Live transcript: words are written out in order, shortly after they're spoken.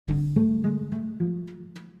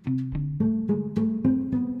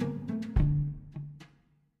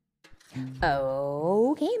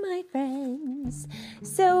Okay, my friends.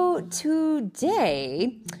 So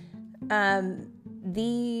today,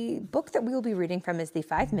 the book that we will be reading from is the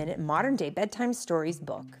 5-minute modern day bedtime stories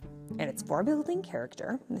book. And it's for building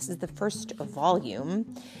character. This is the first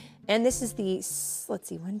volume. And this is the, let's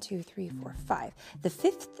see, 1, 2, 3, 4, 5. The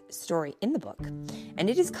 5th story in the book. And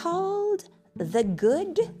it is called The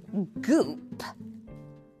Good Goop.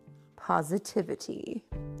 Positivity.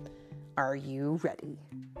 Are you ready?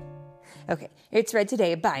 Okay, it's read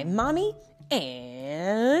today by Mommy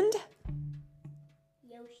and...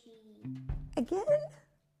 Yoshi. Again?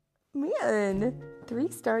 Man,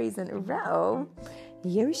 3 stories in a row.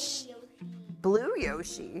 Yoshi. Blue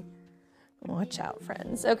Yoshi. Watch out,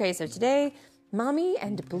 friends. Okay, so today, Mommy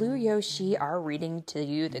and Blue Yoshi are reading to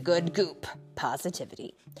you The Good Goop,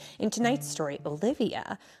 Positivity. In tonight's story,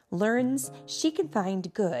 Olivia learns she can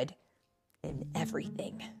find good in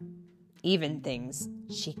everything. Even things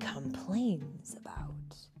she complains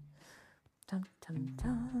about. Dum, dum,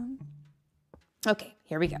 dum. Okay,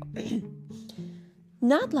 here we go.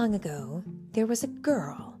 Not long ago, there was a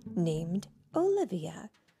girl named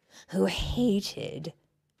Olivia who hated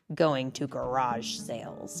going to garage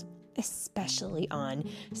sales, especially on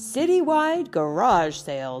citywide garage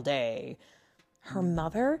sale day. Her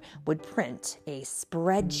mother would print a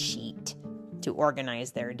spreadsheet to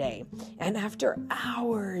organize their day. And after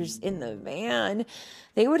hours in the van,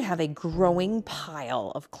 they would have a growing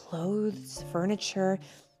pile of clothes, furniture,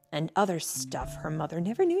 and other stuff her mother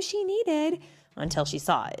never knew she needed until she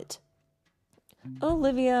saw it.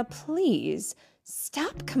 Olivia, please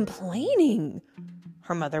stop complaining,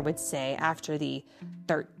 her mother would say after the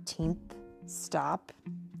 13th stop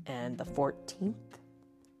and the 14th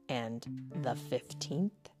and the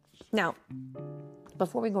 15th. Now,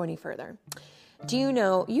 before we go any further, do you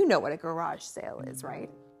know what a garage sale is, right?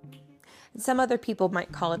 Some other people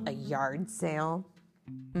might call it a yard sale,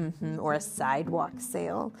 or a sidewalk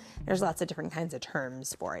sale. There's lots of different kinds of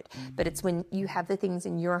terms for it, but it's when you have the things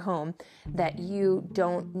in your home that you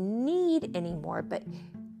don't need anymore, but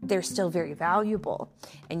they're still very valuable,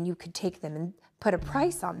 and you could take them and put a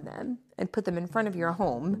price on them and put them in front of your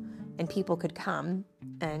home, and people could come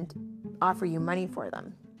and offer you money for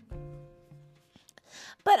them.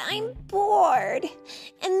 But I'm bored,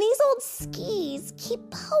 and these old skis keep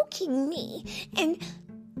poking me, and...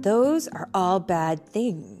 Those are all bad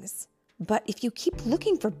things. But if you keep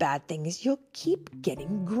looking for bad things, you'll keep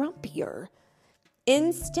getting grumpier.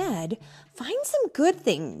 Instead, find some good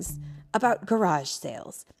things about garage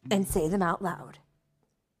sales and say them out loud.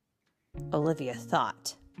 Olivia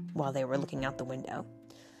thought while they were looking out the window.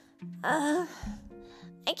 I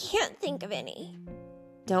can't think of any.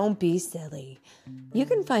 Don't be silly. You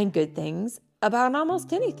can find good things about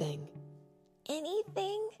almost anything.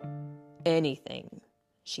 Anything? Anything,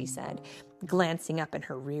 she said, glancing up in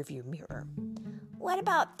her rearview mirror. What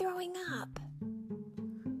about throwing up?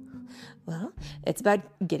 Well, it's about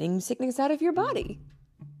getting sickness out of your body,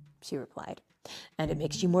 she replied. And it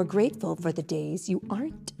makes you more grateful for the days you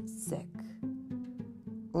aren't sick.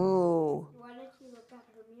 Ooh. Why did she look at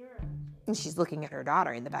her mirror? And she's looking at her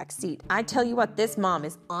daughter in the back seat. I tell you what, this mom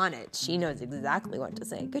is on it. She knows exactly what to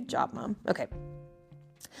say. Good job, Mom. Okay.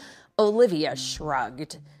 Olivia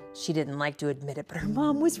shrugged. She didn't like to admit it, but her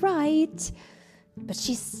mom was right. But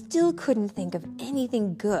she still couldn't think of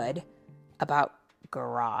anything good about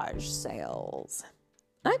garage sales.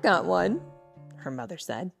 I've got one, her mother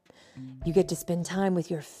said. You get to spend time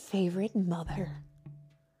with your favorite mother.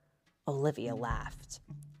 Olivia laughed.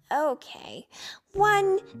 Okay,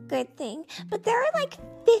 one good thing, but there are like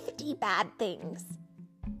 50 bad things.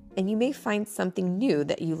 And you may find something new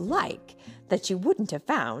that you like that you wouldn't have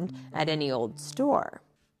found at any old store.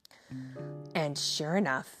 And sure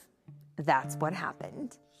enough, that's what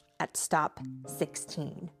happened at stop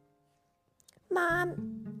 16.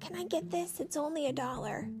 Mom, can I get this? It's only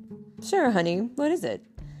 $1. Sure, honey. What is it?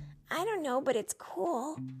 I don't know, but it's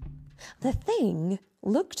cool. The thing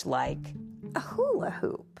looked like a hula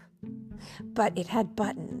hoop, but it had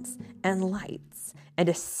buttons and lights and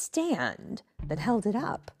a stand that held it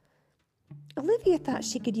up. Olivia thought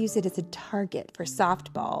she could use it as a target for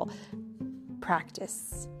softball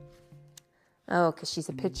practice. Oh, because she's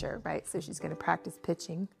a pitcher, right? So she's going to practice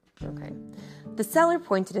pitching. Okay. The seller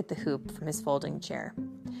pointed at the hoop from his folding chair.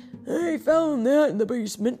 I found that in the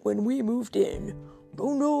basement when we moved in.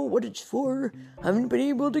 Don't know what it's for. Haven't been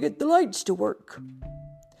able to get the lights to work.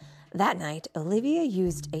 That night, Olivia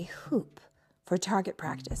used a hoop for target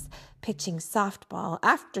practice, pitching softball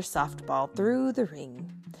after softball through the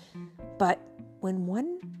ring. But when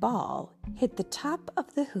one ball hit the top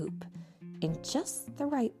of the hoop, in just the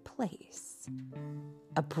right place,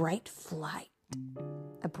 a bright light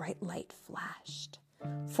flashed,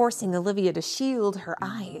 forcing Olivia to shield her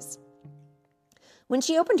eyes. When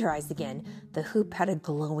she opened her eyes again, the hoop had a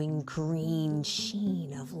glowing green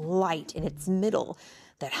sheen of light in its middle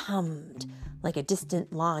that hummed like a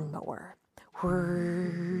distant lawnmower.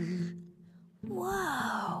 Whirr.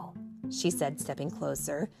 Whoa, She said, stepping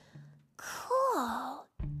closer. cool.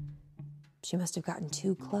 She must have gotten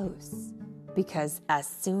too close, because as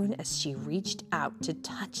soon as she reached out to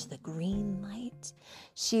touch the green light,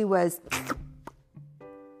 she was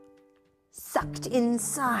sucked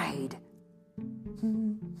inside.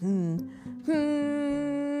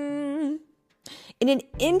 In an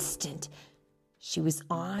instant, she was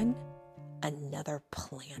on another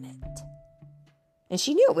planet. And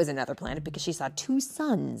she knew it was another planet because she saw 2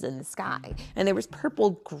 suns in the sky. And there was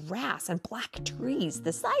purple grass and black trees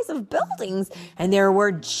the size of buildings. And there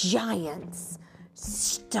were giants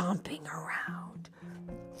stomping around.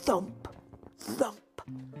 Thump, thump,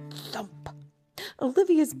 thump.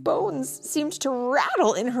 Olivia's bones seemed to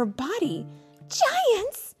rattle in her body.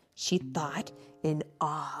 Giants, she thought in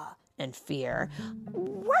awe and fear.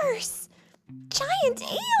 Worse, giant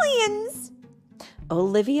aliens.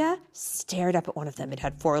 Olivia stared up at one of them. It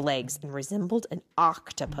had 4 legs and resembled an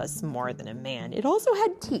octopus more than a man. It also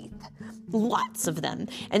had teeth, lots of them.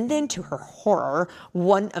 And then, to her horror,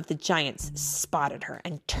 one of the giants spotted her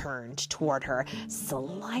and turned toward her,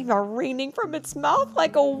 saliva raining from its mouth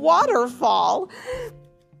like a waterfall.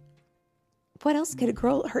 What else could a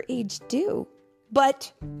girl her age do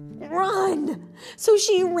but run? So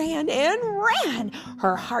she ran and ran,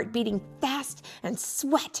 her heart beating fast and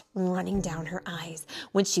sweat running down her eyes.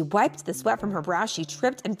 When she wiped the sweat from her brow, she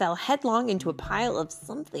tripped and fell headlong into a pile of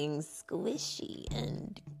something squishy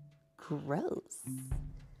and gross.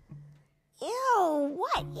 Ew,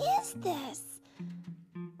 what is this?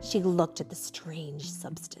 She looked at the strange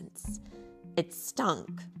substance. It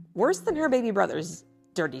stunk, worse than her baby brother's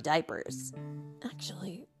dirty diapers.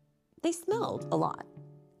 Actually, they smelled a lot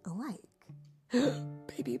alike.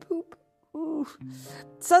 Baby poop. Ooh.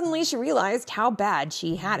 Suddenly, she realized how bad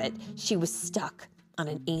she had it. She was stuck on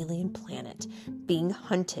an alien planet, being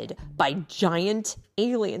hunted by giant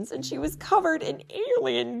aliens, and she was covered in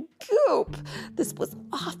alien goop. This was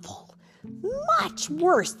awful. Much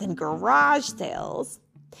worse than garage sales.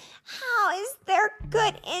 How is there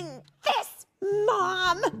good in this,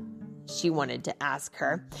 Mom? She wanted to ask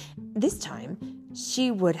her. This time,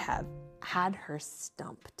 she would have had her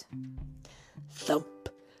stumped. Thump,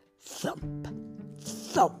 thump,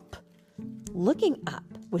 thump. Looking up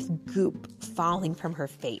with goop falling from her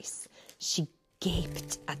face, she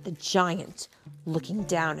gaped at the giant looking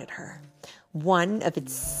down at her. One of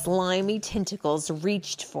its slimy tentacles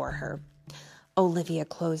reached for her. Olivia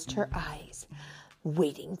closed her eyes,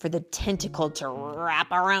 waiting for the tentacle to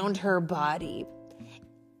wrap around her body.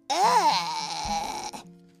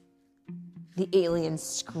 The alien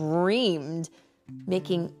screamed,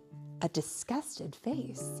 making a disgusted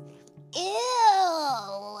face.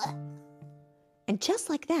 Ew. And just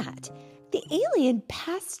like that, the alien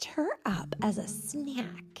passed her up as a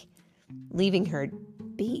snack, leaving her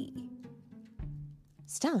be.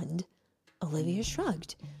 Stunned, Olivia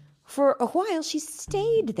shrugged. For a while, she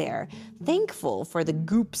stayed there, thankful for the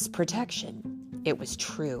goop's protection. It was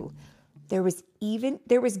true. There was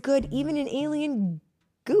good even in alien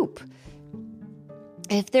goop.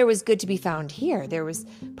 If there was good to be found here, there was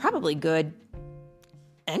probably good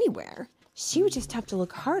anywhere. She would just have to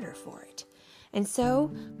look harder for it. And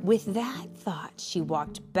so, with that thought, she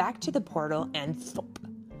walked back to the portal and thump,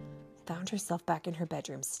 found herself back in her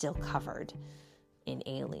bedroom, still covered in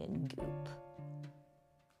alien goop.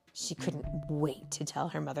 She couldn't wait to tell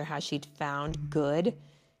her mother how she'd found good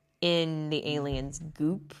in the alien's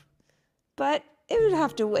goop, but it would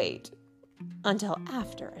have to wait until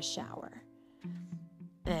after a shower.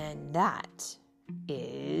 And that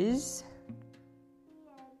is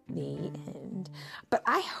the end. But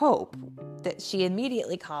I hope that she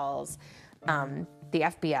immediately calls the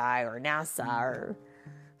FBI or NASA or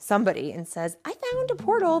somebody and says, I found a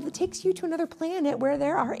portal that takes you to another planet where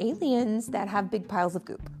there are aliens that have big piles of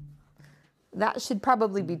goop. That should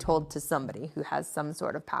probably be told to somebody who has some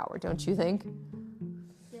sort of power, don't you think?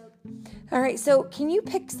 Yep. All right, so can you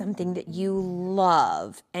pick something that you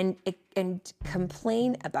love and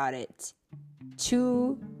complain about it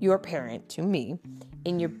to your parent, to me,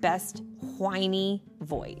 in your best whiny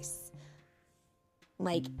voice?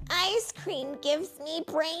 Like, Ice cream gives me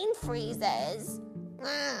brain freezes.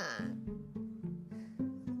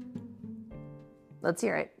 Let's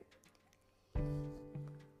hear it.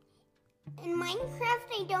 And my Minecraft,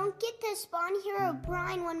 I don't get to spawn Hero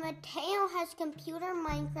Brian when Mateo has computer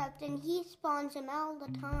Minecraft and he spawns him all the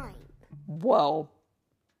time. Whoa,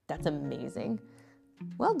 that's amazing.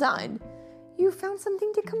 Well done. You found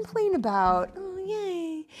something to complain about. Oh,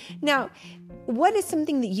 yay. Now, what is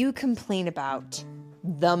something that you complain about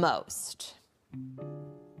the most?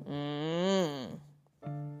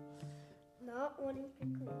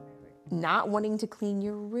 Not wanting to clean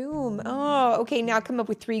your room. Oh, okay. Now come up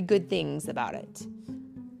with 3 good things about it. 3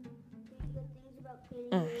 good things about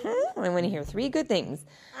cleaning your room. I want to hear 3 good things.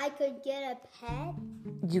 I could get a pet.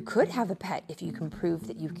 You could have a pet if you can prove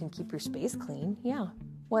that you can keep your space clean. Yeah.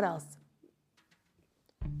 What else?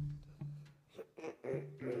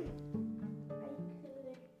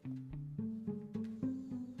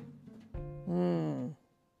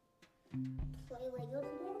 Play Legos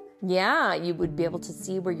again? Yeah, you would be able to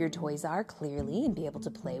see where your toys are clearly and be able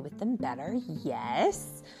to play with them better.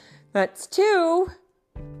 Yes. That's 2.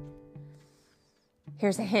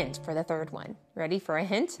 Here's a hint for the 3rd one. Ready for a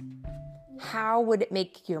hint? How would it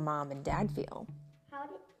make your mom and dad feel?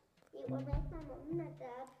 It would make my mom and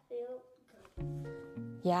dad feel good.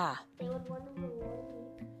 Yeah. They would want to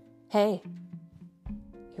reward me. Hey,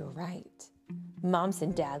 you're right. Moms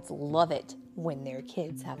and dads love it when their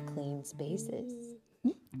kids have clean spaces.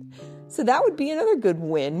 So that would be another good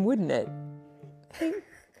win, wouldn't it?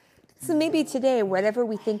 So maybe today, whatever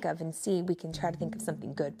we think of and see, we can try to think of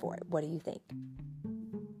something good for it. What do you think?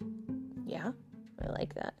 Yeah, I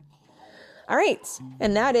like that. All right,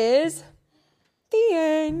 and that is the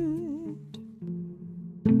end.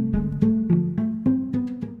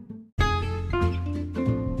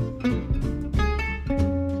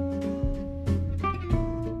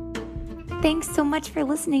 Thanks so much for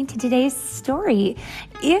listening to today's story.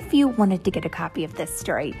 If you wanted to get a copy of this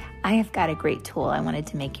story, I have got a great tool I wanted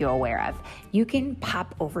to make you aware of. You can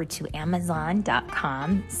pop over to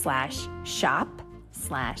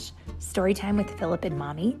amazon.com/shop/storytime with Philip and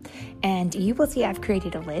Mommy, and you will see I've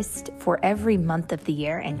created a list for every month of the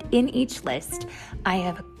year, and in each list, I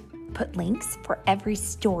have put links for every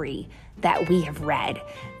story that we have read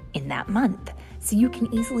in that month. So you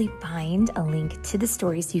can easily find a link to the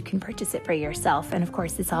story so you can purchase it for yourself. And of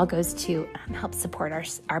course, this all goes to help support our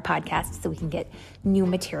podcast so we can get new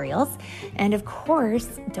materials. And of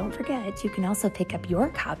course, don't forget, you can also pick up your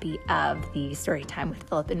copy of the Storytime with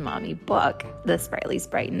Philip and Mommy book, The Sprightly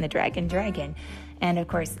Sprite and the Dragon. And of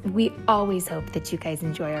course, we always hope that you guys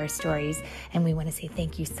enjoy our stories. And we want to say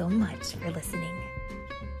thank you so much for listening.